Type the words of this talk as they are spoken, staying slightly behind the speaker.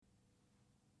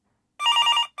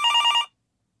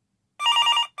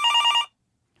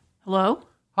Hello?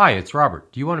 Hi, it's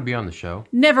Robert. Do you want to be on the show?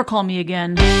 Never call me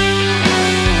again.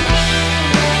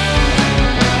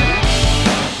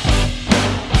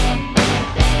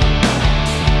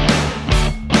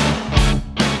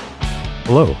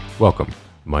 Hello, welcome.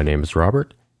 My name is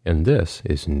Robert, and this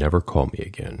is Never Call Me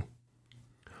Again.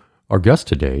 Our guest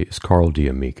today is Carl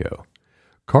D'Amico.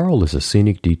 Carl is a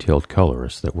scenic detailed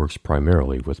colorist that works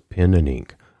primarily with pen and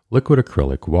ink, liquid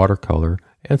acrylic, watercolor,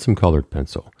 and some colored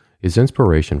pencil. His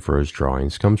inspiration for his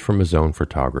drawings comes from his own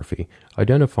photography,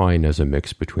 identifying as a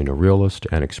mix between a realist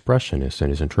and expressionist in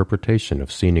his interpretation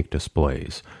of scenic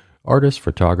displays. Artist,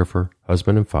 photographer,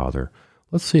 husband, and father.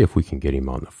 Let's see if we can get him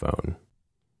on the phone.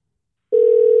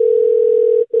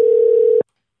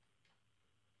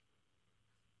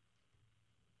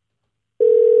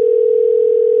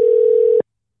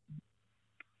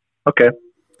 Okay.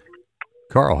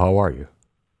 Carl, how are you?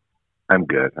 I'm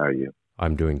good. How are you?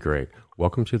 I'm doing great.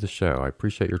 Welcome to the show. I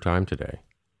appreciate your time today.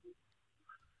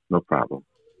 No problem.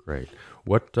 Great.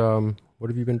 What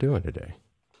have you been doing today?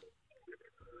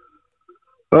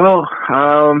 Well,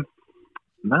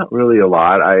 not really a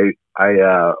lot.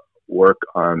 I work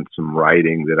on some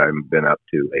writing that I've been up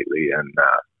to lately, and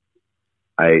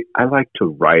I like to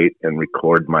write and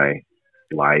record my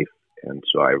life, and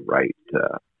so I write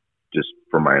just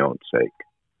for my own sake.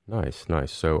 Nice,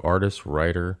 nice. So artist,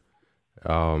 writer,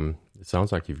 it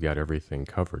sounds like you've got everything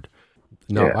covered.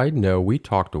 Now, Yeah. I know we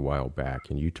talked a while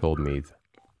back, and you told me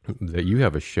that you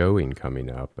have a showing coming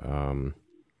up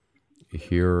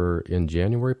here in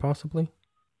January, possibly?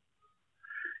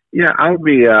 Yeah, I'll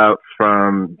be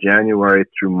from January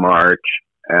through March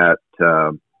at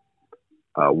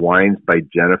Wines by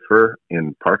Jennifer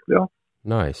in Parkville.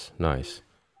 Nice, nice.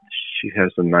 She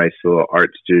has a nice little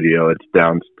art studio. It's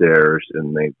downstairs,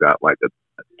 and they've got like a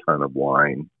ton of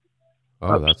wine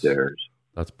upstairs.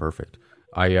 That's perfect.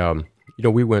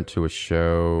 We went to a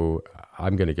show.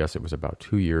 I'm going to guess it was about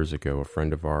 2 years ago. A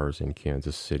friend of ours in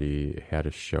Kansas City had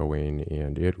a showing,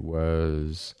 and it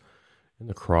was in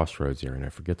the Crossroads area, and I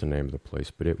forget the name of the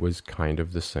place, but it was kind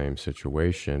of the same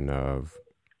situation of,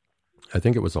 I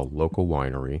think it was a local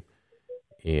winery,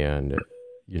 and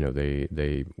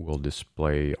they will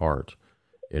display art,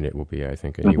 and it will be, I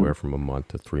think, anywhere from a month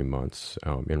to 3 months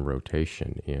in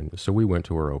rotation. And so we went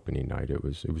to her opening night. It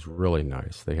was really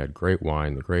nice. They had great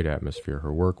wine, the great atmosphere.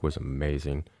 Her work was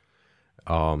amazing.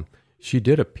 She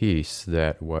did a piece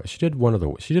she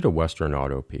did a Western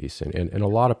auto piece, and a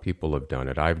lot of people have done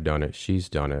it. I've done it. She's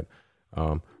done it.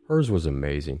 Hers was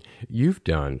amazing. You've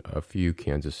done a few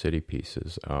Kansas City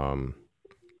pieces.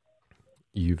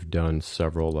 You've done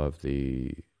several of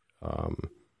the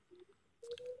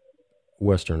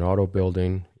Western Auto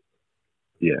Building.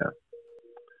 Yeah.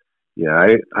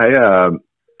 I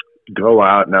go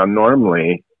out now.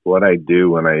 Normally, what I do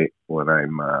when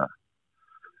I'm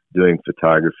doing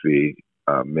photography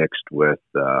mixed with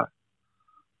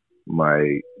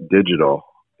my digital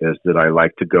is that I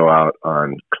like to go out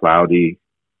on cloudy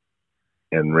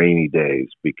and rainy days,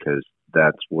 because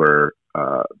that's where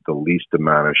the least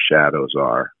amount of shadows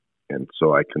are, and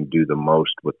so I can do the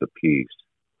most with the piece.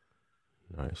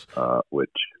 Nice. Which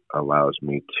allows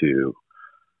me to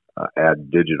add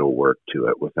digital work to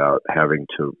it without having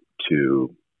to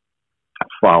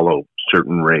follow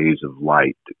certain rays of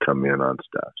light to come in on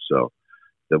stuff. So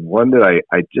the one that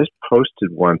I just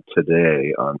posted one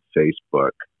today on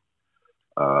Facebook.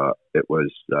 It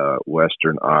was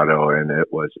Western Auto, and it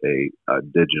was a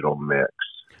digital mix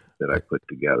that I put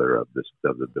together of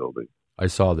the building. I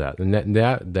saw that, and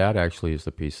that actually is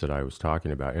the piece that I was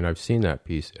talking about, and I've seen that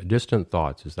piece. Distant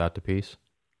Thoughts, is that the piece?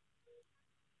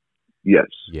 Yes.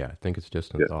 Yeah, I think it's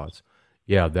Distant Thoughts.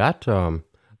 Yeah, that's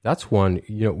one.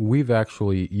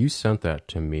 You sent that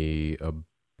to me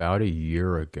about a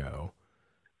year ago,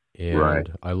 and right.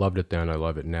 I loved it then. I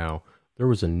love it now. There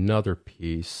was another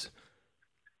piece.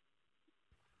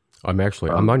 I'm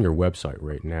on your website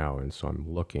right now, and so I'm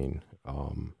looking.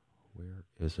 Where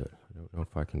is it? I don't know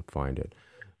if I can find it.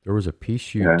 There was a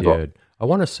piece you did. I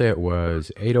want to say it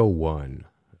was 801.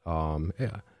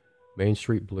 Main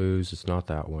Street Blues. It's not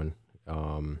that one.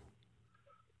 The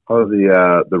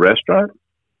restaurant?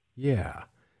 Yeah.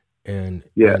 And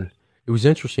it was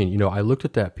interesting. I looked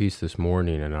at that piece this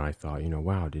morning, and I thought,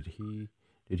 wow, did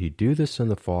he do this in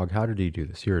the fog? How did he do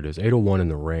this? Here it is, 801 in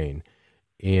the rain.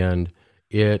 And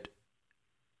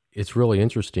it's really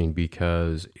interesting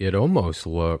because it almost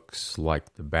looks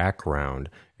like the background,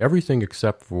 everything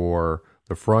except for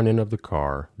the front end of the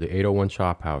car, the 801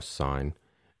 Chop House sign,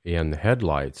 and the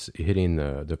headlights hitting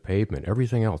the pavement.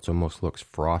 Everything else almost looks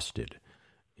frosted.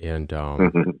 And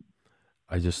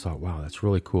I just thought, wow, that's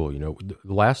really cool.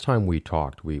 The last time we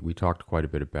talked, we talked quite a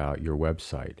bit about your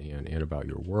website and about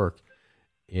your work.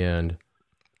 And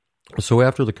so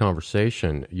after the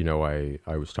conversation,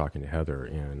 I was talking to Heather,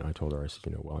 and I told her, I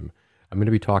said, well, I'm going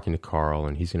to be talking to Carl,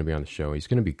 and he's going to be on the show. He's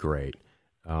going to be great.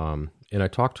 And I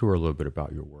talked to her a little bit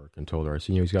about your work and told her, I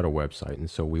said, he's got a website. And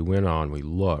so we went on, we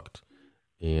looked,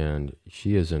 and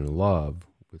she is in love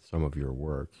with some of your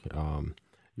work.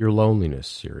 Your Loneliness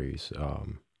series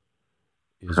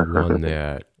is one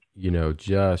that,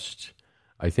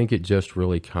 I think it just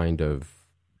really kind of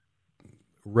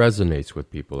resonates with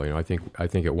people. I think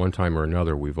at one time or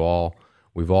another, we've all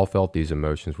felt these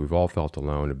emotions. We've all felt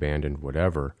alone, abandoned,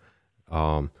 whatever.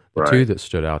 The Right. two that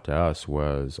stood out to us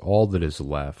was All That Is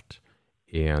Left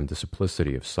and The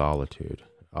Simplicity of Solitude.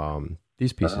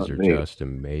 These pieces are neat. just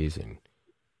amazing.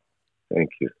 Thank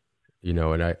you.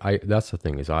 And I that's the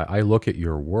thing is I look at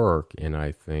your work and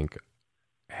I think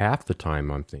half the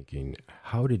time I'm thinking,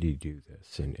 how did he do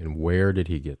this? And where did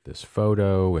he get this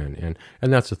photo? And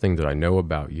that's the thing that I know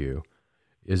about you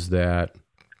is that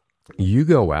you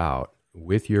go out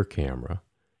with your camera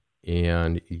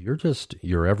and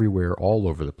you're everywhere, all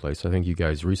over the place. I think you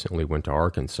guys recently went to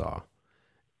Arkansas.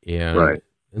 And, Right.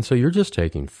 and so you're just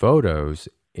taking photos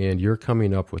and you're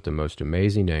coming up with the most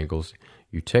amazing angles.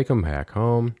 You take them back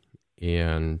home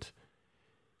and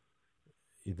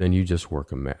then you just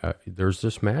work there's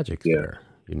this magic Yeah.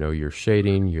 there. You're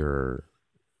shading,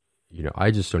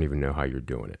 I just don't even know how you're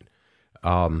doing it.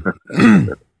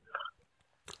 And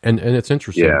it's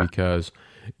interesting Yeah. because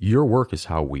your work is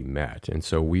how we met. And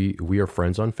so we are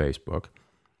friends on Facebook.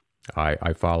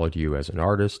 I followed you as an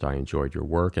artist. I enjoyed your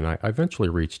work. And I eventually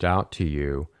reached out to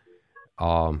you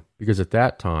because at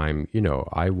that time,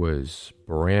 I was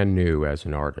brand new as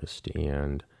an artist.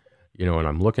 And, and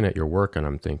I'm looking at your work and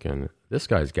I'm thinking, this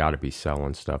guy's got to be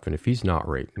selling stuff. And if he's not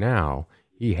right now,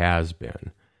 he has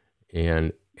been.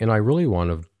 And I really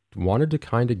wanted to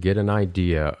kind of get an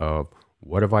idea of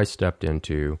what have I stepped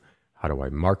into? How do I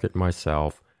market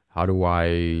myself? How do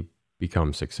I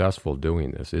become successful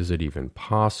doing this? Is it even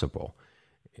possible?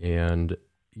 And,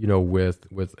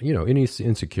 with any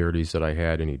insecurities that I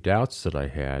had, any doubts that I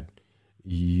had,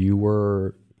 you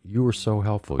were so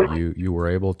helpful. You were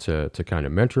able to kind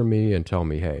of mentor me and tell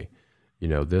me, hey,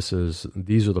 these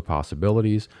are the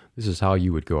possibilities. This is how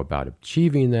you would go about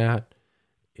achieving that.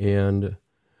 And,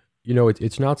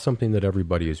 it's not something that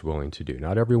everybody is willing to do.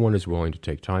 Not everyone is willing to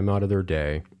take time out of their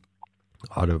day,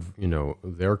 out of,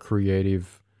 their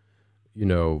creative,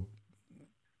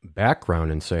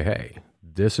 background and say, hey,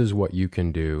 this is what you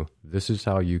can do. This is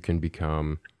how you can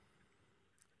become,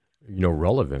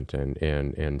 relevant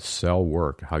and sell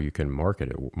work, how you can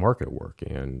market work.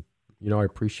 And, I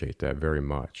appreciate that very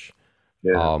much.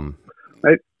 Yeah.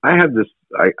 I have this,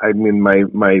 I mean,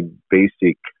 my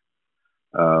basic,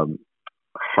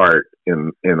 heart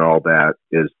in all that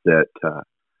is that,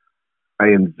 I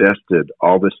invested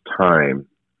all this time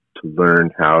to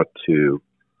learn how to,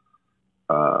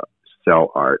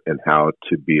 sell art and how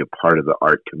to be a part of the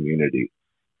art community.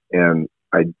 And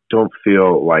I don't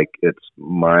feel like it's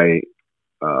my,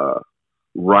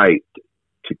 right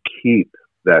to keep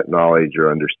that knowledge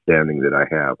or understanding that I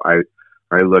have.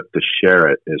 I look to share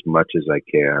it as much as I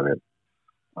can. And,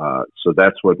 so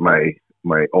that's what my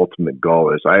ultimate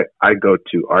goal is. I go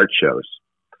to art shows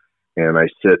and I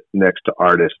sit next to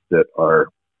artists that are,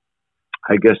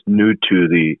 I guess, new to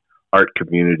the art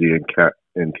community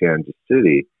in Kansas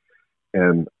City.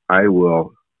 And I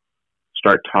will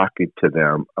start talking to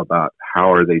them about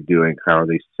how are they doing, how are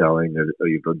they selling, or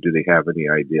do they have any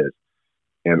ideas?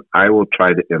 And I will try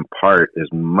to impart as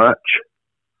much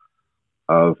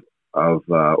of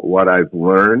what I've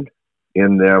learned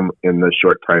in them in the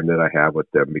short time that I have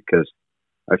with them, because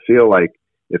I feel like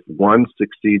if one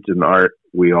succeeds in art,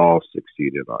 we all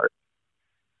succeed in art,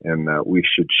 and we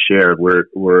should share.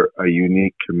 We're a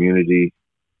unique community,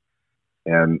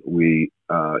 and we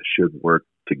should work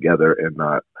together and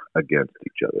not against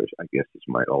each other, I guess is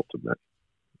my ultimate.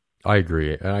 I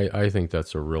agree. I think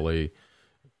that's a really,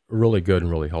 really good and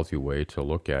really healthy way to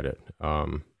look at it.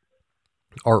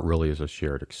 Art really is a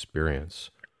shared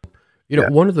experience.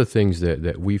 One of the things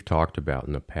that we've talked about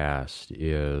in the past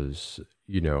is,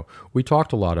 we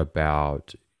talked a lot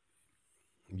about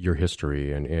your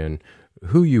history and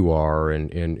who you are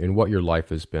and what your life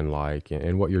has been like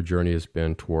and what your journey has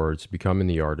been towards becoming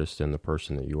the artist and the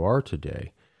person that you are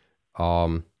today.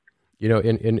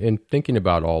 In thinking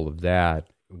about all of that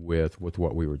with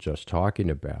what we were just talking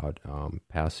about,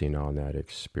 passing on that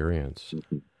experience.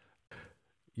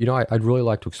 I'd really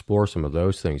like to explore some of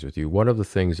those things with you. One of the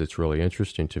things that's really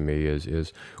interesting to me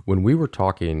is when we were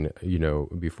talking,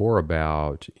 before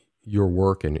about your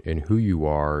work and who you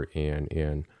are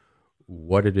and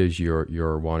what it is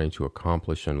you're wanting to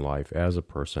accomplish in life as a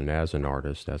person, as an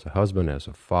artist, as a husband, as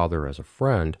a father, as a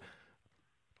friend.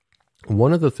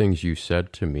 One of the things you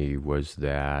said to me was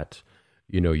that,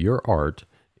 your art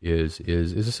is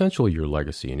essentially your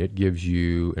legacy, and it gives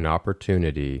you an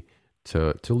opportunity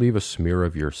to leave a smear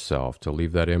of yourself, to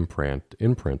leave that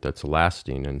imprint that's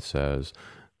lasting and says,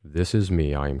 "This is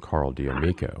me. I am Carl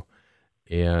D'Amico."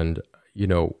 And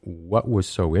what was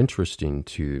so interesting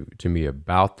to me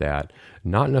about that,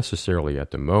 not necessarily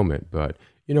at the moment, but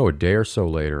a day or so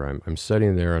later, I'm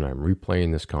sitting there and I'm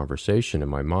replaying this conversation in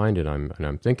my mind, and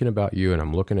I'm thinking about you, and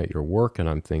I'm looking at your work, and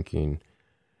I'm thinking,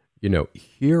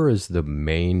 here is the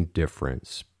main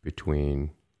difference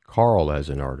between Carl as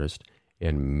an artist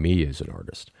and me as an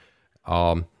artist,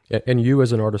 and you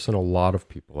as an artist, and a lot of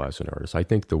people as an artist. I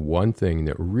think the one thing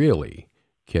that really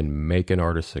can make an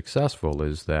artist successful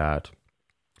is that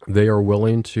they are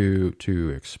willing to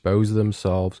expose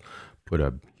themselves, put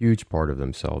a huge part of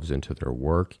themselves into their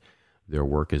work. Their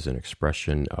work is an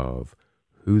expression of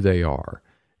who they are.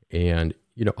 And,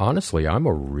 honestly, I'm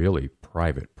a really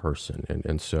private person.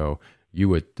 And so you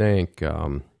would think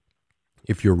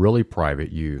if you're really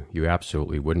private, you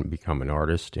absolutely wouldn't become an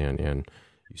artist, and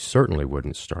you certainly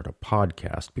wouldn't start a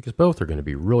podcast, because both are going to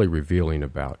be really revealing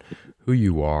about who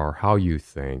you are, how you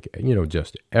think,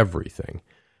 just everything.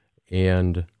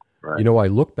 And, Right. I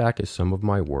look back at some of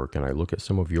my work, and I look at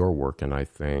some of your work, and I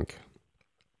think,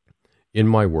 in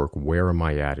my work, where am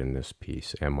I at in this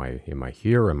piece? Am I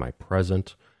here? Am I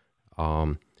present?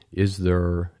 Is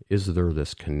there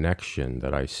this connection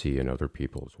that I see in other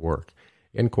people's work?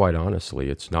 And quite honestly,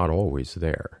 it's not always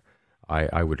there.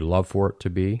 I would love for it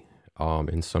to be.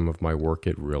 In some of my work,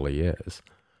 it really is.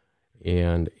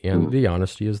 And the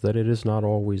honesty is that it is not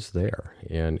always there.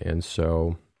 And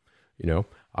so,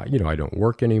 I don't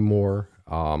work anymore.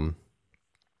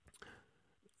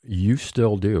 You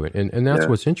still do. And that's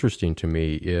what's interesting to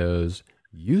me is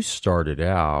you started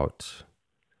out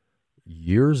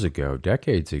years ago,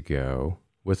 decades ago,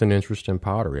 with an interest in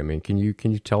pottery. I mean, can you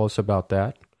tell us about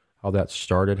that? How that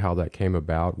started, how that came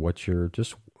about,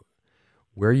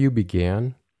 where you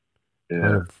began? Yeah.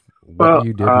 Kind of what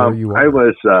you did, where you are. I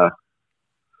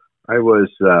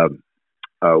was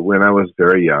when I was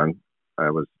very young. I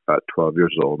was about 12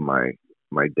 years old. My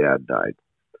dad died,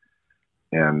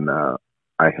 and I'm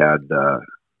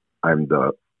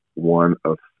the one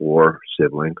of 4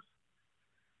 siblings,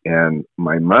 and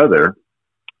my mother,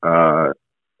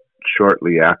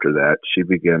 shortly after that, she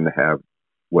began to have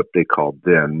what they called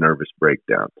then nervous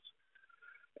breakdowns,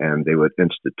 and they would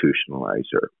institutionalize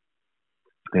her.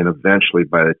 And eventually,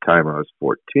 by the time I was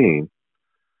 14,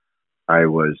 I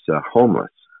was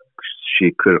homeless.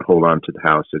 She couldn't hold on to the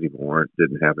house anymore,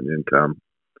 didn't have an income.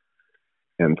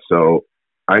 And so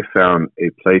I found a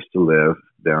place to live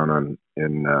down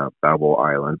in Balboa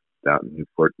Island, down in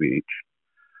Newport Beach,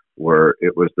 where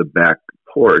it was the back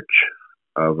porch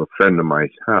of a friend of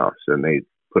mine's house, and they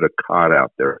put a cot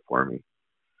out there for me.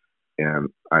 And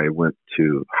I went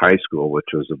to high school, which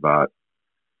was about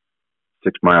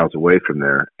 6 miles away from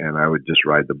there, and I would just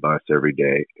ride the bus every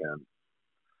day. And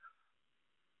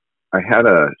I had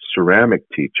a ceramic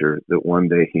teacher that one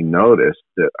day he noticed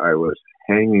that I was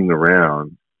hanging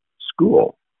around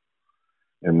school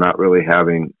and not really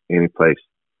having any place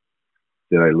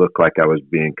that I looked like I was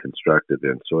being constructed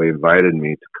in. So he invited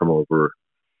me to come over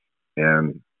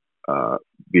and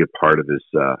be a part of his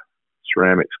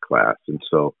ceramics class. And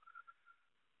so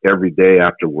every day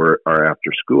after work or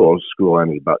after school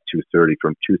ended about 2:30,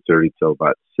 from 2:30 till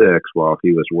about 6, while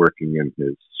he was working in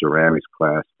his ceramics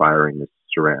class, firing his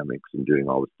ceramics and doing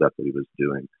all the stuff that he was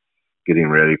doing, getting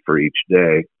ready for each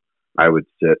day, I would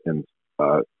sit and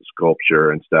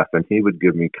sculpture and stuff, and he would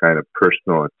give me kind of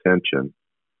personal attention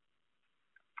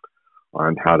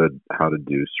on how to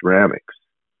do ceramics.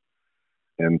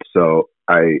 And so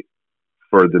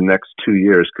for the next 2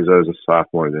 years, because I was a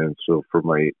sophomore then, so for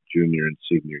my junior and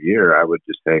senior year, I would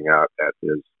just hang out at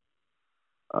his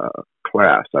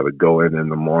class. I would go in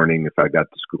the morning if I got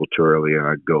to school too early, and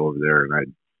I'd go over there and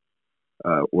I'd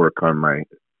work on my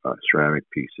ceramic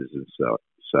pieces and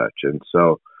such. And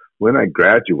so when I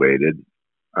graduated,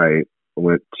 I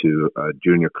went to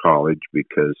junior college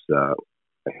because I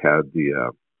had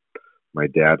my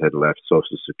dad had left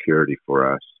Social Security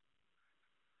for us.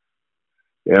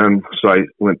 And so I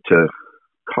went to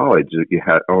college.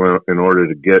 In order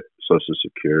to get Social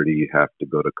Security, you have to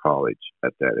go to college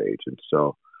at that age. And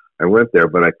so I went there,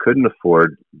 but I couldn't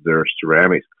afford their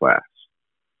ceramics class.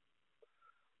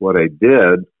 what I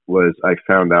did was I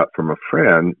found out from a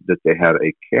friend that they had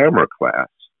a camera class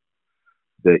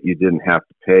that you didn't have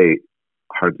to pay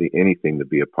hardly anything to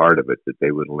be a part of it, that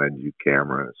they would lend you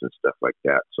cameras and stuff like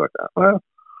that. So I thought, well,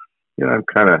 I'm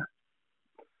kind of,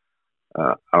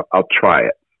 I'll try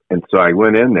it. And so I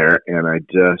went in there and I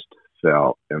just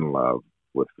fell in love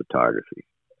with photography.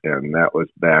 And that was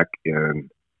back in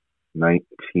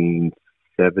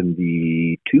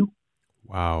 1972.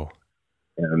 Wow.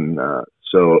 And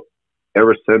so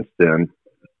ever since then,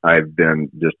 I've been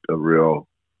just a real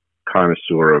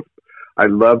connoisseur of, I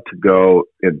love to go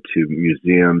into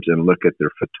museums and look at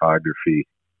their photography.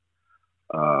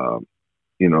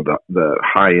 The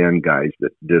high-end guys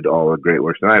that did all the great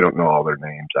works. And I don't know all their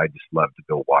names. I just love to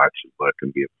go watch and look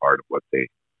and be a part of what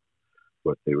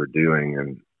they were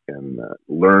doing and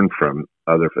learn from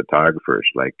other photographers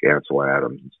like Ansel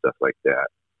Adams and stuff like that.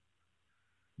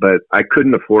 But I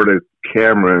couldn't afford a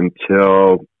camera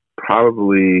until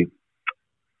probably,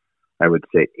 I would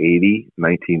say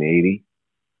 1980.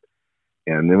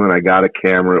 And then when I got a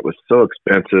camera, it was so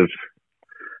expensive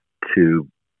to,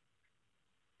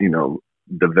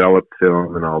 develop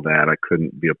film and all that. I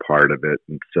couldn't be a part of it.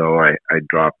 And so I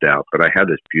dropped out. But I had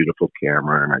this beautiful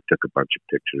camera and I took a bunch of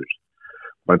pictures,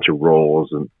 a bunch of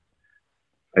rolls. And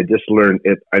I just learned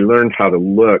it. I learned how to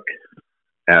look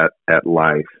at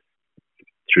life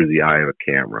through the eye of a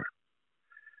camera.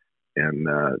 And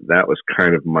that was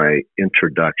kind of my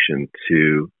introduction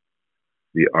to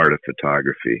the art of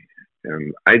photography.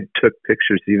 And I took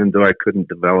pictures even though I couldn't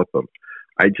develop them.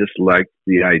 I just liked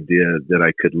the idea that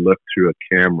I could look through a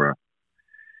camera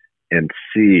and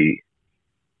see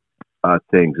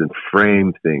things and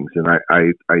frame things. And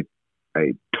I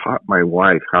taught my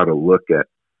wife how to look at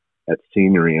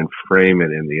scenery and frame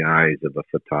it in the eyes of a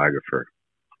photographer.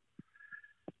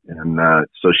 And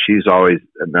so she's always,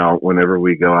 now whenever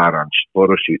we go out on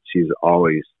photo shoots, she's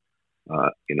always,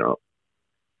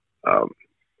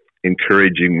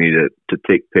 encouraging me to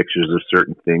take pictures of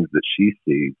certain things that she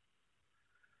sees.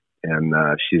 And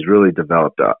she's really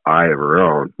developed an eye of her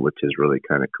own, which is really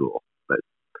kind of cool. But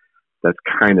that's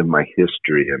kind of my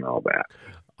history and all that.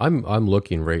 I'm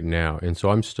looking right now, and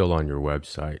so I'm still on your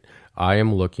website. I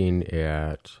am looking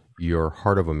at your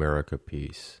Heart of America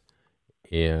piece,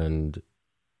 and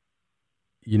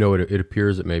it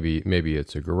appears that maybe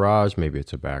it's a garage, maybe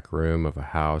it's a back room of a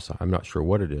house. I'm not sure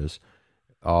what it is.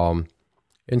 And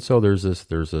so there's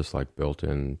this like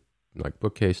built-in like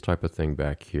bookcase type of thing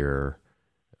back here.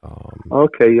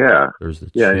 Okay, yeah. There's the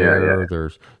chair. Yeah.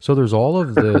 There's all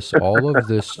of this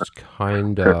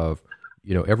kind of,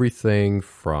 everything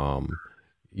from,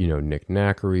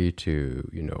 knick-knackery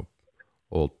to,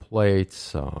 old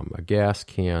plates, a gas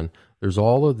can. There's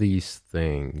all of these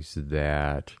things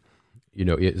that,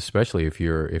 especially if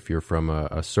you're from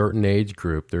a certain age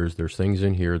group, there's things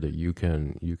in here that you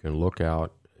can look at,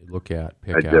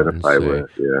 pick identify out and say, with,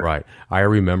 yeah. Right. I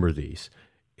remember these.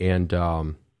 And,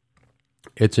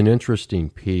 it's an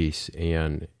interesting piece,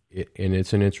 and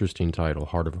it's an interesting title,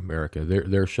 Heart of America.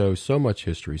 There shows so much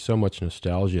history, so much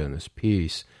nostalgia in this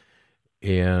piece,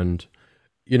 and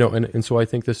and so I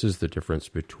think this is the difference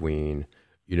between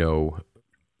an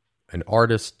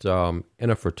artist and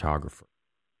a photographer.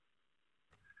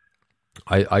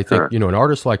 I think an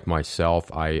artist like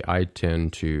myself, I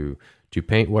tend to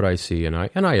paint what I see, and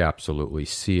I absolutely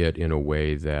see it in a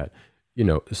way that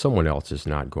someone else is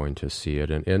not going to see it,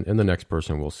 and the next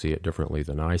person will see it differently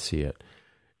than I see it.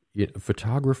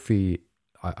 Photography,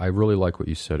 I really like what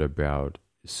you said about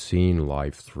seeing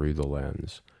life through the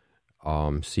lens,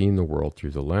 seeing the world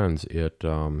through the lens. It,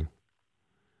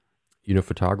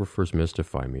 photographers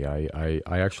mystify me. I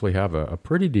actually have a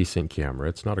pretty decent camera.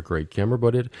 It's not a great camera,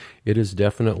 but it is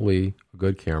definitely a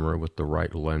good camera with the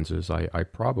right lenses. I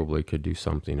probably could do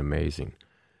something amazing.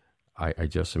 I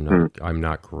just am not. I'm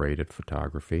not great at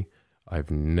photography. I've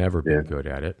never been good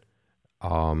at it.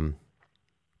 I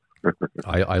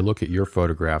look at your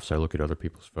photographs. I look at other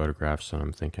people's photographs, and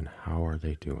I'm thinking, how are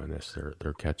they doing this?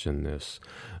 They're catching this.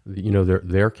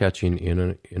 They're catching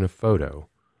in a photo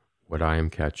what I am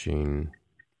catching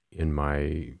in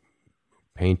my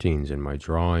paintings, in my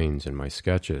drawings, in my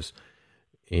sketches,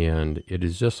 and it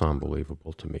is just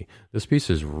unbelievable to me. This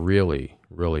piece is really,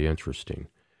 really interesting.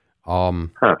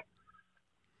 I'm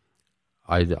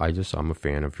a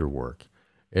fan of your work.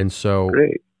 And so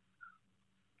great.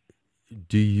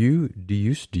 Do you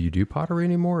do pottery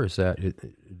anymore? Is that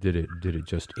it? Did it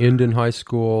just end in high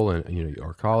school and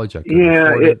or college? It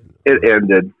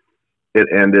ended. It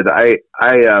ended. I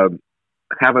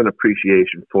have an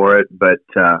appreciation for it, but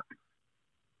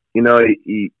you want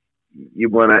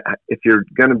to, if you're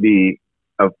going to be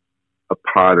a a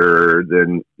potter,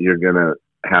 then you're going to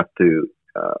have to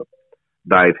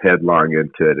dive headlong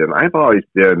into it. And I've always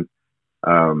been,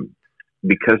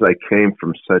 because I came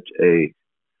from such a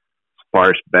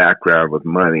sparse background with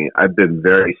money, I've been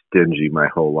very stingy my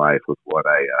whole life with what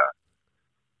I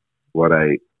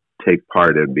take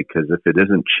part in, because if it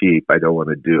isn't cheap, I don't want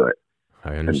to do it.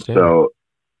 I understand. And so,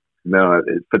 no,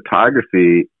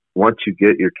 photography, once you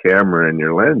get your camera and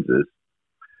your lenses,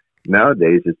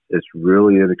 nowadays it's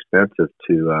really inexpensive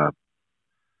to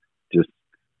just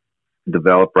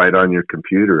develop right on your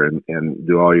computer and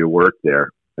do all your work there.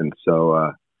 And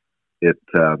so it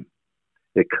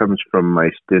comes from my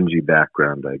stingy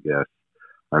background, I guess,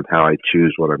 on how I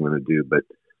choose what I'm going to do. But,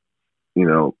 you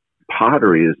know,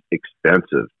 pottery is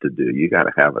expensive to do. You got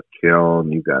to have a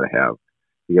kiln. You got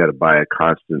to buy a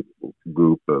constant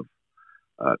group of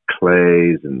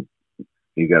clays, and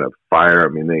you got to fire. I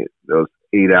mean, those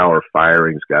 8-hour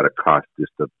firings got to cost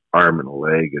just an arm and a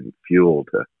leg and fuel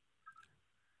to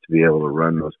be able to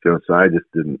run those kilns. So I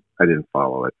didn't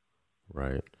follow it.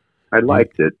 Right. I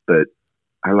liked it, but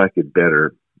I like it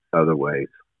better other ways.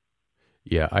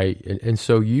 Yeah, and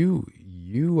so you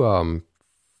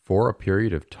for a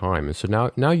period of time, and so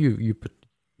now you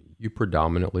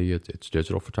predominantly it's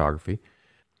digital photography.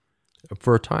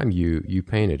 For a time you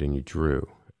painted and you drew.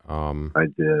 I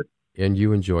did, and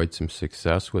you enjoyed some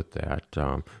success with that,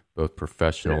 both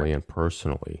professionally and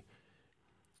personally.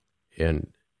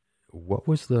 And what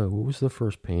was the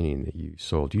first painting that you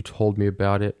sold? You told me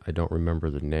about it. I don't remember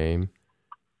the name.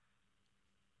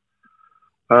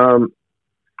 I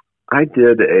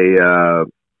did a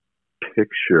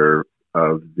picture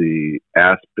of the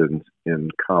aspens in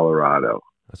Colorado.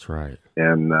 That's right.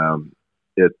 And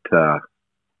it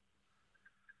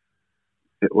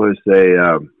was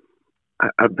a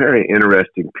very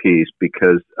interesting piece,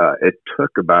 because it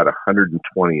took about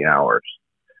 120 hours.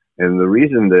 And the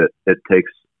reason that it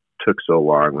took so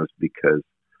long was because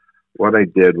what I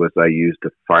did was I used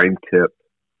a fine tip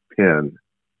pen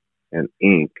and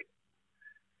ink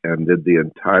and did the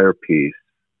entire piece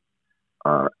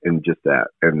in just that.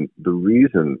 And the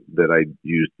reason that I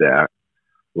used that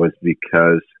was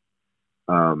because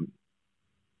I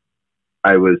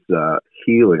was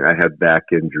healing. I had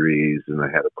back injuries, and I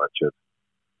had a bunch of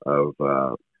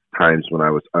times when I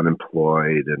was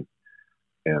unemployed,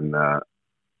 and I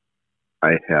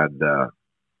had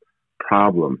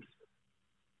problems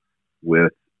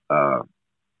with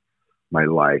my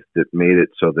life that made it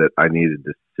so that I needed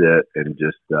to sit and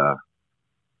just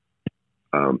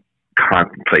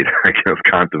contemplate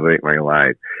my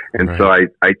life. And right. So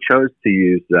I chose to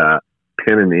use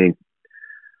pen and ink,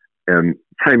 and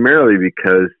primarily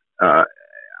because I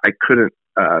couldn't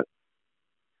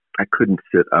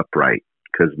sit upright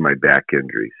because of my back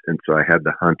injuries, and so I had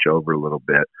to hunch over a little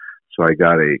bit. So I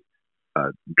got a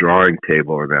drawing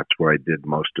table, and that's where I did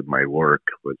most of my work,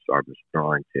 was on this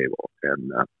drawing table.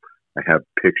 And I have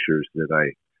pictures that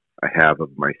I have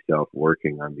of myself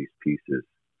working on these pieces.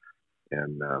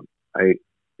 And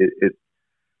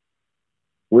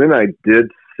when I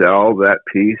did sell that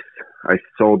piece, I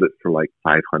sold it for like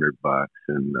 $500.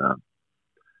 And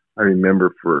I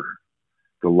remember for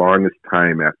the longest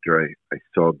time after I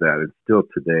sold that, and still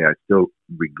today, I still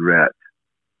regret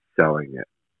selling it.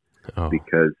 Oh.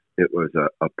 Because it was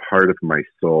a part of my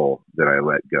soul that I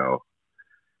let go.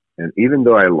 And even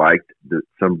though I liked that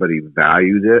somebody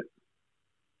valued it,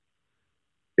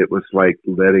 it was like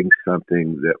letting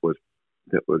something that was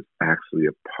actually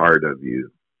a part of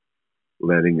you,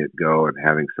 letting it go and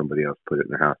having somebody else put it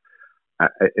in their house.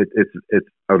 It's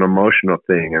an emotional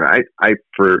thing. And I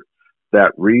for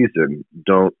that reason,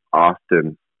 don't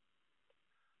often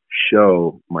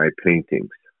show my paintings.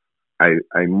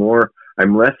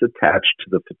 I'm less attached to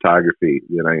the photography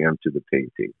than I am to the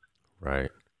painting. Right.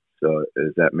 So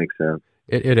does that make sense?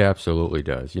 It absolutely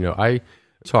does. You know, I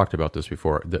talked about this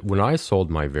before, that when I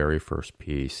sold my very first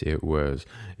piece, it was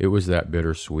that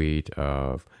bittersweet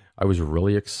of, I was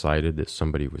really excited that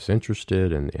somebody was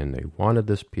interested and they wanted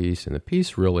this piece, and the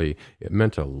piece really, it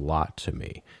meant a lot to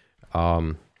me.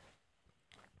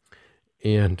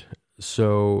 And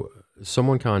so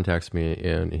someone contacts me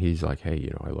and he's like, hey,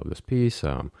 I love this piece.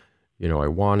 I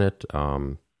want it.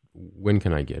 When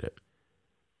can I get it?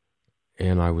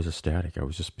 And I was ecstatic. I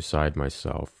was just beside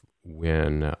myself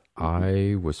when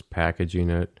I was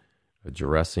packaging it,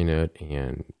 addressing it,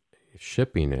 and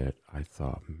shipping it. I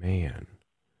thought, man,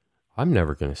 I'm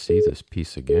never going to see this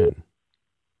piece again.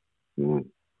 Mm.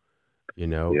 Yeah.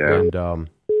 And,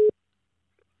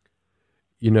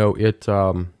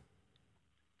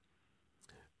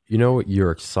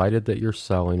 you're excited that you're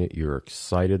selling it. You're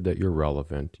excited that you're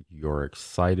relevant. You're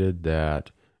excited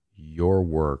that your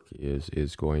work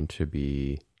is going to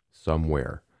be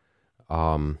somewhere.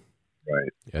 Um,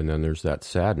 Right. and then there's that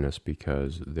sadness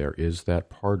because there is that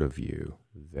part of you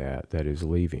that is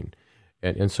leaving.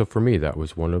 And so for me, that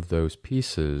was one of those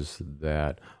pieces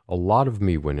that a lot of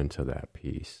me went into that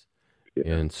piece.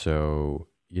 Yeah. And so,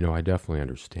 I definitely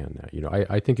understand that.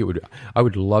 I think I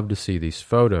would love to see these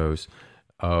photos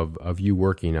of you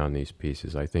working on these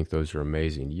pieces. I think those are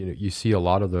amazing. You see a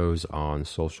lot of those on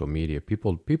social media.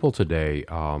 People today,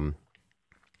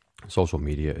 social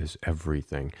media is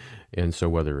everything. And so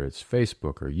whether it's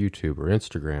Facebook or YouTube or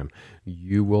Instagram,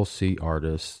 you will see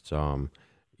artists,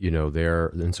 there.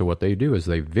 And so what they do is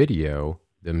they video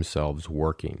themselves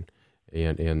working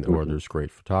or there's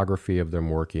great photography of them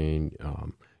working,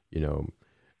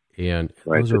 and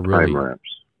Right. those The are really, time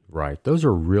lapse. right. Those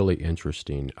are really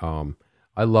interesting.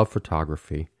 I love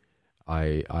photography.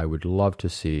 I would love to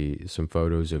see some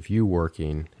photos of you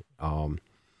working.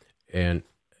 And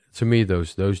to me,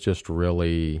 those just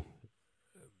really,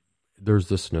 there's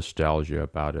this nostalgia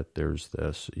about it. There's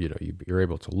this, you're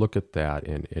able to look at that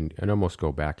and almost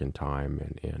go back in time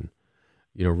and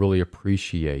really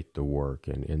appreciate the work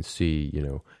and see,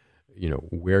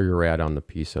 where you're at on the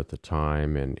piece at the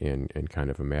time and kind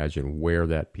of imagine where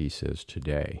that piece is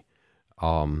today.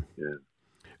 Yeah.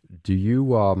 Do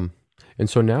you, and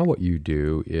so now what you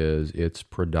do is it's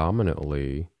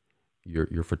predominantly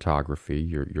your photography,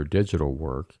 your digital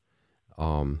work.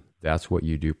 That's what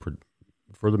you do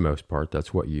for the most part.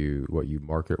 That's what you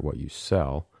market, what you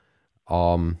sell.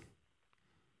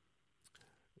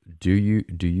 Do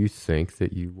you think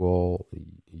that you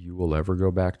will ever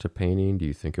go back to painting? Do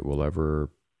you think it will ever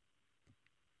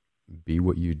be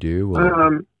what you do?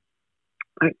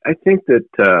 I think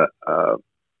that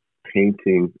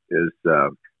painting is,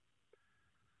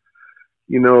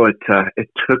 it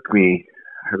took me,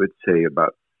 I would say,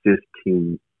 about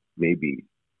 15, maybe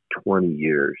 20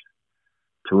 years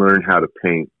to learn how to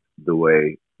paint the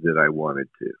way that I wanted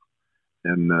to.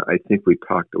 And I think we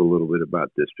talked a little bit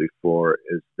about this before,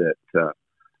 is that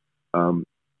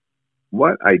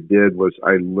what I did was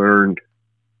I learned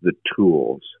the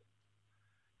tools,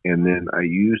 and then I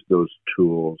used those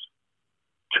tools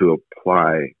to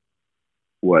apply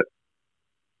what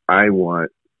I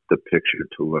want the picture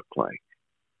to look like.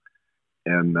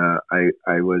 And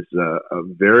I was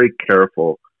very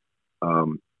careful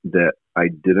that I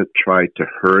didn't try to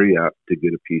hurry up to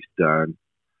get a piece done,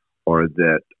 or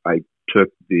that I took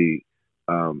the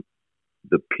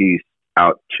piece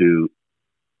out to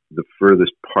the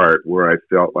furthest part where I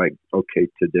felt like, okay,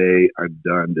 today I'm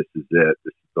done. This is it.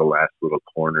 This is the last little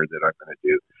corner that I'm going to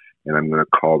do, and I'm going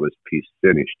to call this piece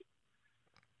finished.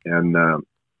 And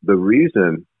the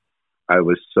reason I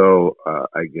was so,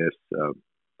 I guess,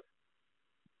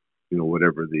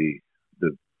 whatever the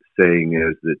saying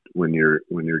is, that when you're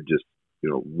just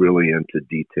really into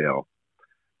detail,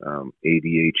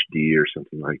 ADHD or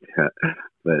something like that.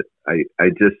 But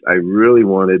I really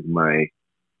wanted my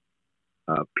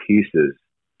pieces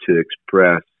to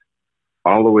express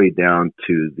all the way down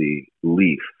to the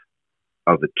leaf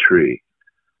of a tree.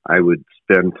 I would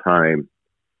spend time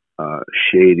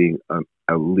shading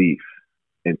a leaf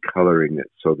and coloring it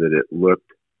so that it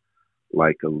looked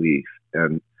like a leaf.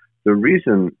 And the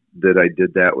reason that I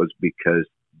did that was because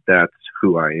that's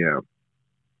who I am.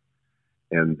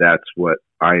 And that's what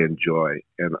I enjoy.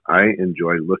 And I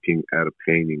enjoy looking at a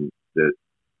painting that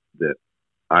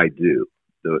I do,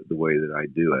 the way that I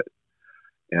do it.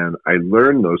 And I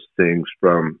learned those things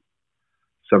from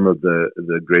some of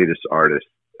the greatest artists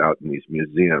out in these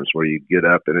museums, where you get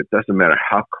up and it doesn't matter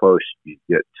how close you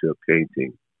get to a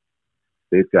painting.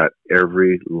 They've got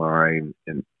every line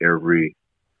and every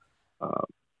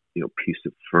piece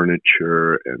of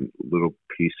furniture and little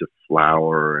piece of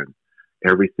flower, and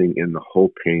everything in the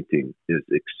whole painting is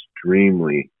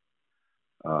extremely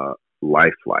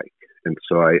lifelike. And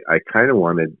so I kind of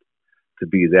wanted to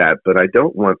be that, but I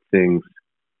don't want things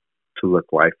to look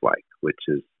lifelike, which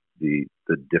is the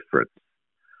difference.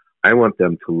 I want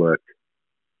them to look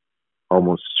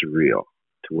almost surreal,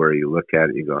 to where you look at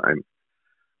it, you go,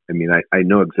 I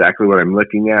know exactly what I'm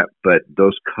looking at, but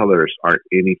those colors aren't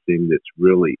anything that's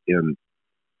really in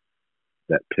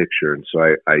that picture. And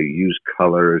so I use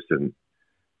colors and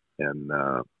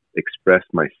express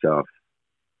myself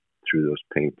through those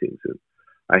paintings. And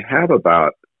I have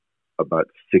about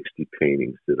 60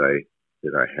 paintings that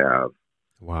I have.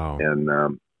 Wow. And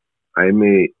I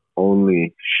may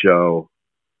only show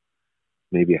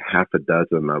maybe half a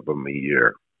dozen of them a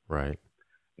year. Right.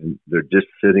 And they're just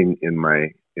sitting in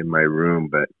my room,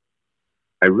 but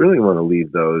I really want to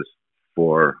leave those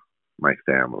for my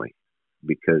family,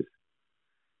 because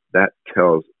that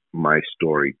tells my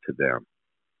story to them,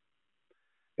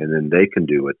 and then they can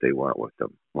do what they want with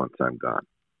them once I'm gone.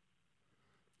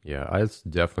 Yeah, it's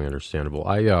definitely understandable.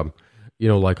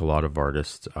 Like a lot of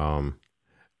artists,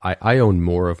 I own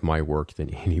more of my work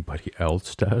than anybody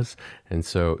else does, and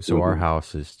so our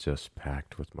house is just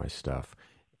packed with my stuff,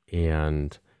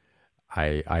 and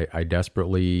I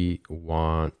desperately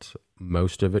want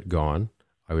most of it gone.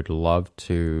 I would love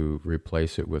to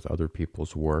replace it with other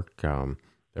people's work.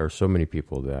 There are so many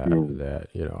people that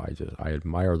I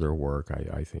admire their work.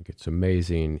 I think it's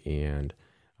amazing, and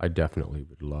I definitely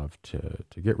would love to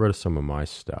get rid of some of my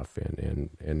stuff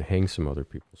and hang some other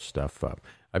people's stuff up.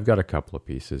 I've got a couple of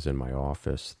pieces in my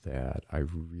office that I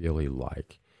really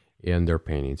like, and they're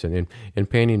paintings. And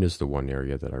painting is the one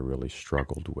area that I really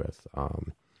struggled with.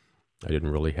 I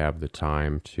didn't really have the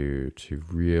time to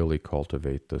really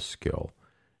cultivate the skill.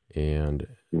 And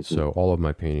so all of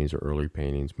my paintings are early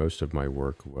paintings. Most of my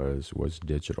work was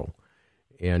digital.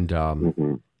 And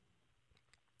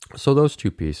so those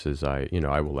two pieces I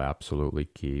will absolutely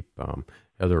keep.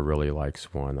 Heather really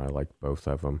likes one. I like both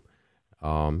of them.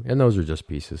 And those are just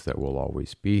pieces that will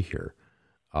always be here.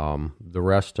 The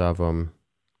rest of them,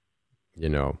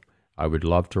 I would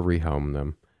love to rehome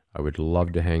them. I would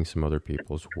love to hang some other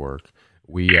people's work.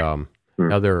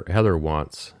 Heather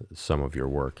wants some of your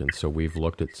work, and so we've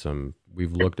looked at some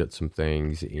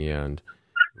things, and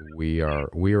we are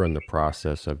in the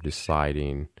process of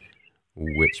deciding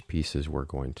which pieces we're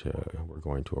going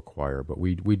to acquire. But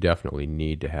we definitely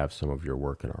need to have some of your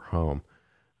work in our home.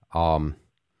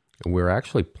 We're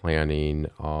actually planning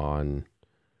on,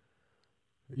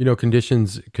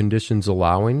 conditions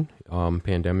allowing,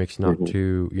 pandemic's not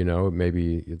too,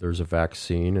 maybe there's a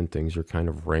vaccine and things are kind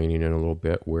of reining in a little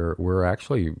bit. We're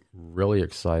actually really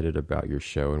excited about your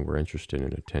show, and we're interested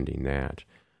in attending that.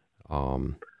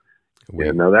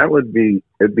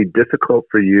 It'd be difficult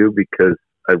for you because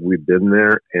we've been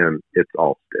there and it's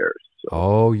all stairs. So.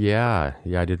 Oh yeah.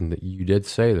 You did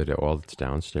say that it's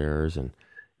downstairs, and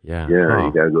yeah.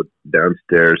 You got to go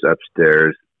downstairs,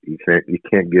 upstairs. You can't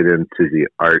get into the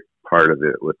art part of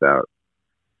it without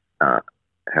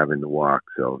having to walk.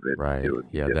 So right,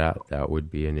 that would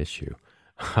be an issue.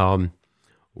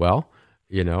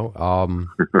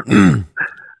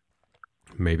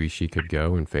 Maybe she could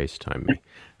go and FaceTime me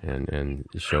and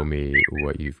show me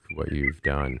what you've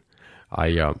done.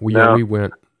 We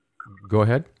went. Go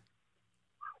ahead.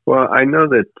 Well, I know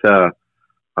that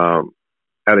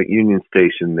at a Union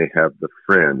Station they have the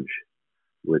Fringe,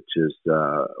 which is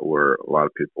where a lot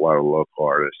of local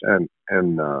artists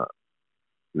and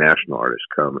national artists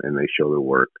come, and they show their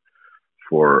work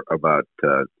for about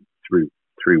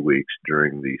 3 weeks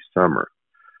during the summer.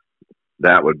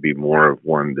 That would be more of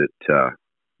one that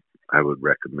I would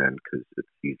recommend because it's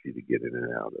easy to get in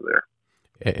and out of there.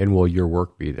 And will your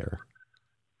work be there?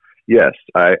 Yes,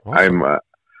 Awesome.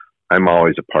 I'm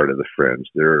always a part of the Fringe.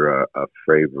 They're a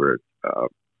favorite.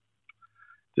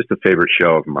 Just a favorite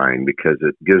show of mine because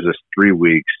it gives us 3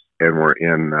 weeks and we're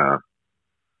in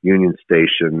Union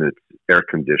Station. It's air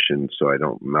conditioned, so I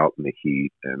don't melt in the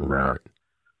heat, and right.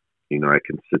 I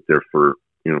can sit there for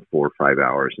 4 or 5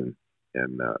 hours and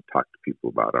talk to people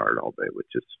about art all day,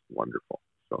 which is wonderful.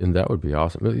 So. And that would be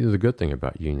awesome. The good thing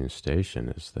about Union Station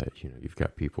is that you've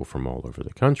got people from all over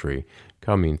the country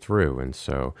coming through, and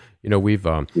so we've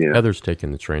Heather's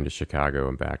taken the train to Chicago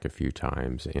and back a few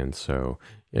times, and so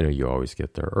you always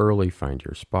get there early, find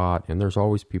your spot, and there's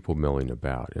always people milling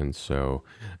about, and so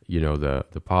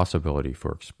the possibility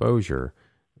for exposure,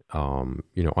 on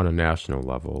a national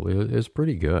level is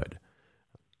pretty good.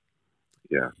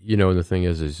 Yeah. And the thing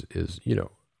is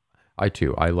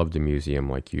I love the museum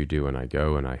like you do, and I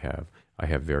go and I have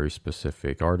very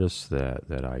specific artists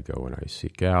that I go and I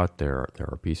seek out. There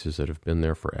are pieces that have been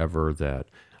there forever that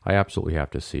I absolutely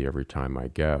have to see every time I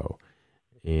go.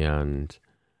 And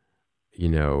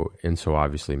and so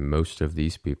obviously most of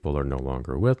these people are no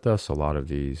longer with us. A lot of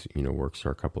these, works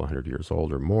are a couple of 100 years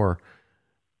old or more.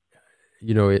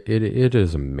 It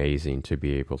is amazing to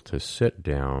be able to sit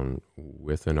down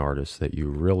with an artist that you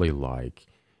really like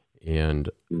and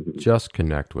just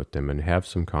connect with them and have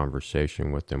some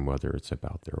conversation with them, whether it's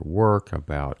about their work,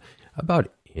 about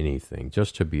anything,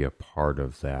 just to be a part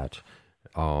of that.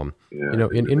 And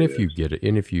if you get it,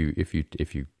 and if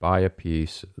you buy a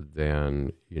piece,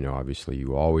 then obviously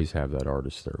you always have that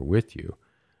artist there with you.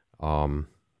 And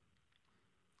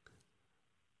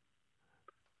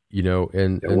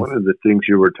one of the things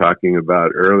you were talking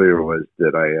about earlier was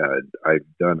that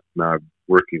I've done now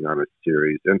working on a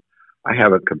series, and I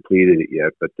haven't completed it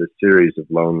yet, but the series of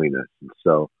loneliness. And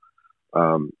so,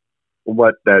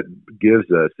 what that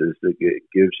gives us is that it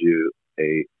gives you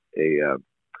a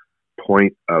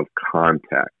point of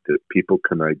contact that people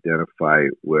can identify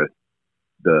with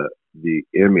the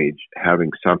image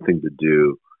having something to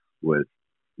do with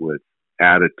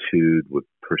attitude, with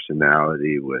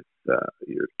personality, with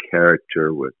your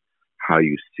character, with how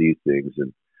you see things.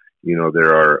 And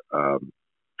there are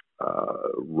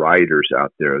writers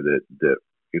out there that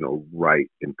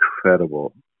write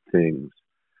incredible things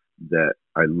that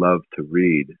I love to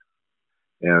read.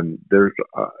 And there's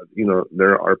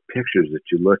there are pictures that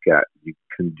you look at, you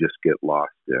can just get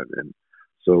lost in. And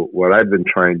so what I've been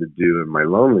trying to do in my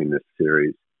loneliness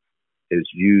series is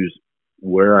use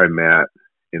where I'm at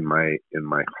in my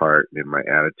heart and in my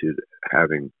attitude,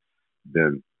 having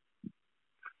been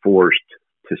forced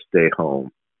to stay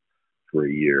home for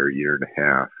a year and a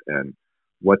half, and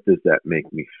what does that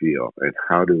make me feel, and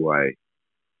how do I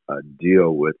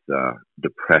deal with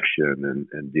depression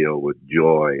and deal with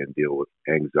joy and deal with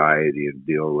anxiety and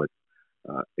deal with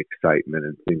excitement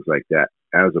and things like that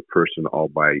as a person all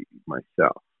by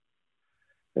myself.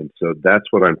 And so that's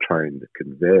what I'm trying to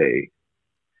convey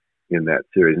in that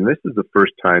series. And this is the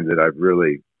first time that I've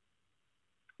really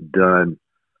done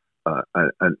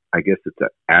I guess it's an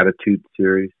attitude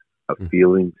series, a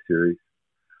feeling series.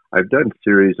 I've done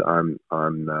series on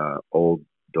old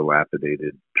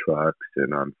dilapidated trucks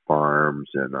and on farms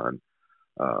and on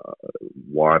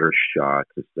water shots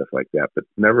and stuff like that, but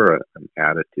never an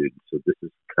attitude. So this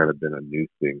has kind of been a new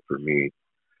thing for me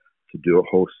to do a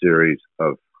whole series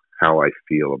of how I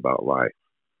feel about life.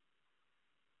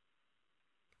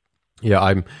 Yeah,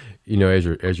 I'm, as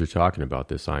you're talking about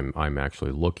this, I'm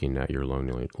actually looking at your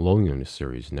loneliness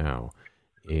series now,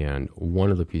 and one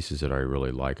of the pieces that I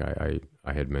really like, I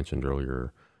had mentioned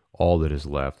earlier, All That Is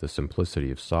Left, the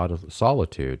simplicity of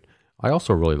solitude. I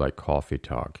also really like Coffee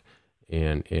Talk,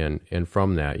 and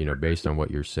from that, based on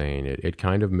what you're saying, it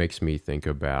kind of makes me think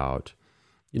about,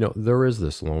 there is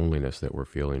this loneliness that we're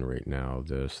feeling right now,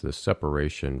 this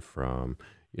separation from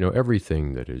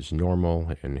everything that is normal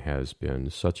and has been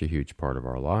such a huge part of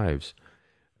our lives.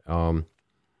 And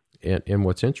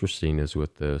what's interesting is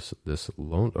with this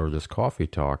Coffee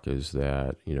Talk is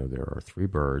that, there are three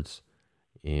birds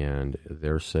and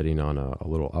they're sitting on a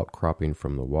little outcropping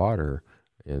from the water,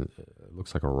 and it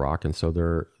looks like a rock. And so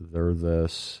they're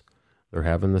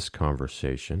having this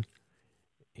conversation,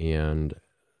 and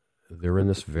they're in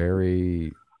this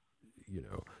very,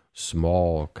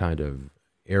 small kind of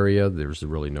area. There's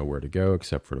really nowhere to go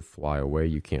except for to fly away.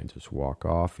 You can't just walk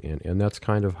off. And that's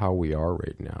kind of how we are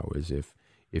right now, is if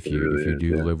you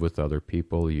do live with other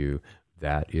people,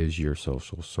 that is your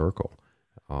social circle.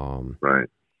 Right.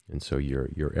 And so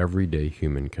your everyday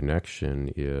human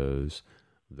connection is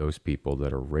those people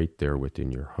that are right there within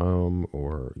your home,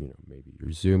 or maybe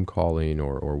you're Zoom calling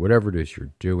or whatever it is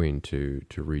you're doing to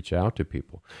reach out to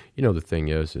people. The thing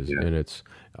is and it's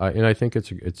and I think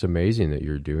it's amazing that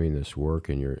you're doing this work,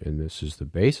 and this is the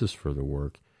basis for the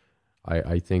work.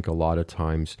 I think a lot of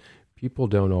times people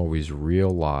don't always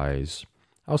realize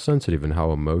how sensitive and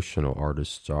how emotional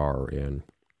artists are, and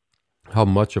how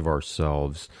much of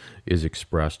ourselves is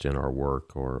expressed in our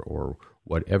work or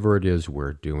whatever it is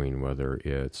we're doing, whether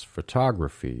it's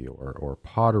photography or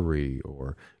pottery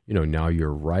or, now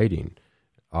you're writing.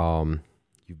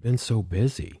 You've been so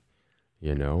busy,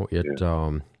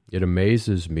 it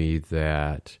amazes me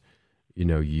that,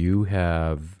 you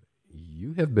have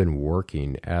been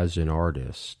working as an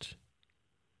artist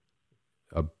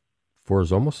for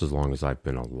almost as long as I've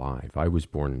been alive. I was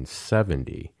born in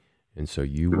 1970. And so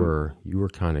you were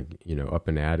kind of, up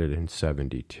and at it in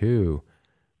 1972.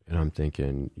 And I'm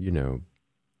thinking,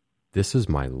 this is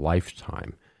my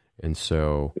lifetime. And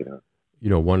so,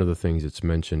 one of the things that's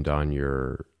mentioned on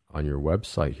your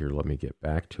website here, let me get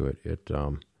back to it.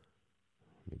 Let me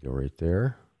go right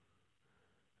there.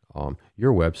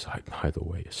 Your website, by the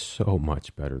way, is so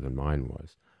much better than mine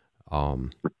was.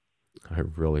 I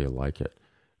really like it.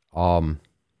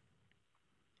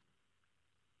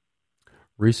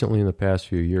 Recently, in the past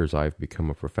few years, I've become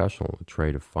a professional in the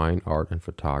trade of fine art and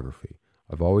photography.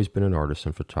 I've always been an artist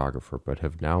and photographer, but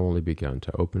have now only begun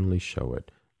to openly show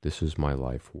it. This is my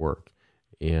life work.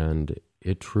 And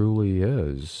it truly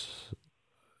is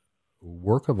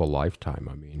work of a lifetime.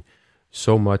 I mean,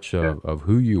 so much of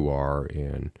who you are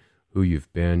and who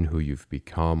you've been, who you've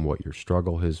become, what your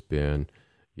struggle has been,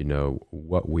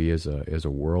 what we as a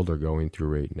world are going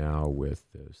through right now with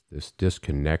this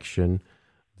disconnection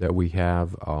that we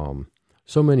have.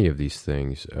 So many of these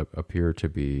things appear to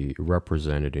be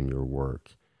represented in your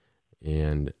work,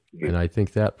 and I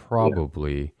think that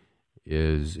probably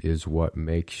is what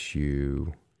makes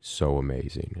you so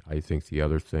amazing. I think the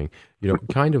other thing,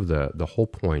 kind of the whole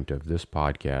point of this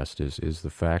podcast is the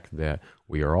fact that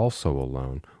we are also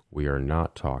alone. We are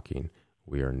not talking.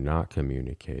 We are not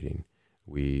communicating.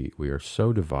 We are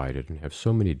so divided and have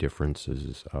so many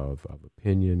differences of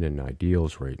opinion and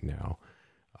ideals right now.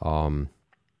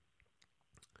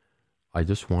 I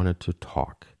just wanted to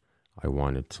talk. I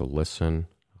wanted to listen.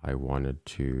 I wanted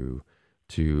to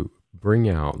bring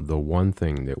out the one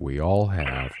thing that we all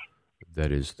have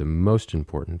that is the most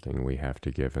important thing we have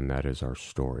to give, and that is our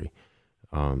story.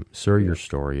 Sir, your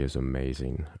story is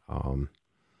amazing.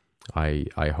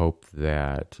 I hope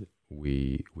that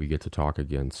we get to talk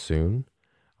again soon.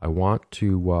 I want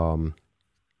to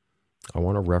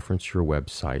reference your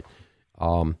website,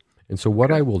 and so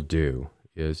what I will do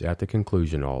is at the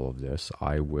conclusion of all of this,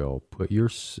 I will put your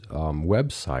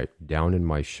website down in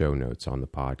my show notes on the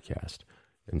podcast.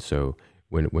 And so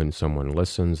when someone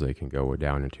listens, they can go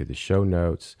down into the show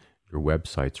notes. Your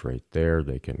website's right there.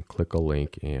 They can click a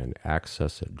link and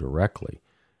access it directly.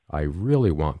 I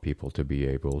really want people to be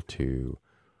able to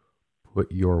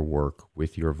put your work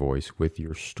with your voice, with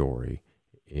your story,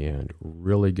 and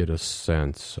really get a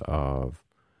sense of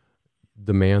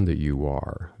the man that you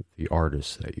are, the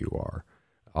artist that you are.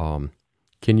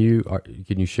 Can you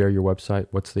share your website?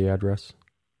 What's the address?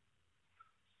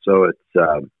 So it's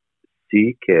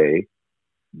CKDAMICO,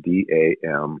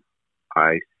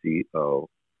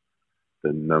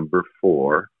 the number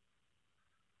 4,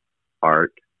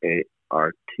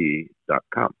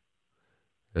 ART.com.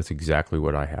 That's exactly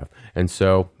what I have. And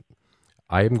so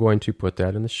I am going to put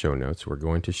that in the show notes. We're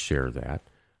going to share that.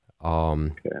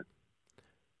 Okay.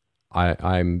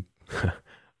 I'm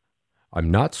I'm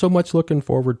not so much looking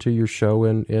forward to your show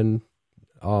in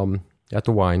at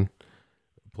the wine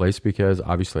place, because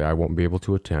obviously I won't be able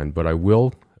to attend, but I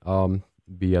will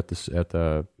be at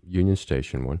the Union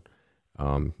Station one.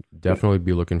 Definitely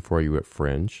be looking for you at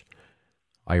Fringe.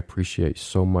 I appreciate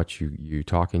so much you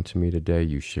talking to me today,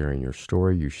 you sharing your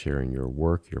story, you sharing your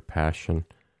work, your passion.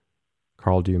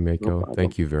 Carl D'Amico,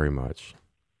 thank you very much.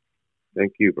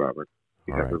 Thank you, Robert.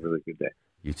 You All have right. a really good day.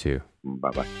 You too.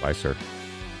 Bye-bye. Bye, sir.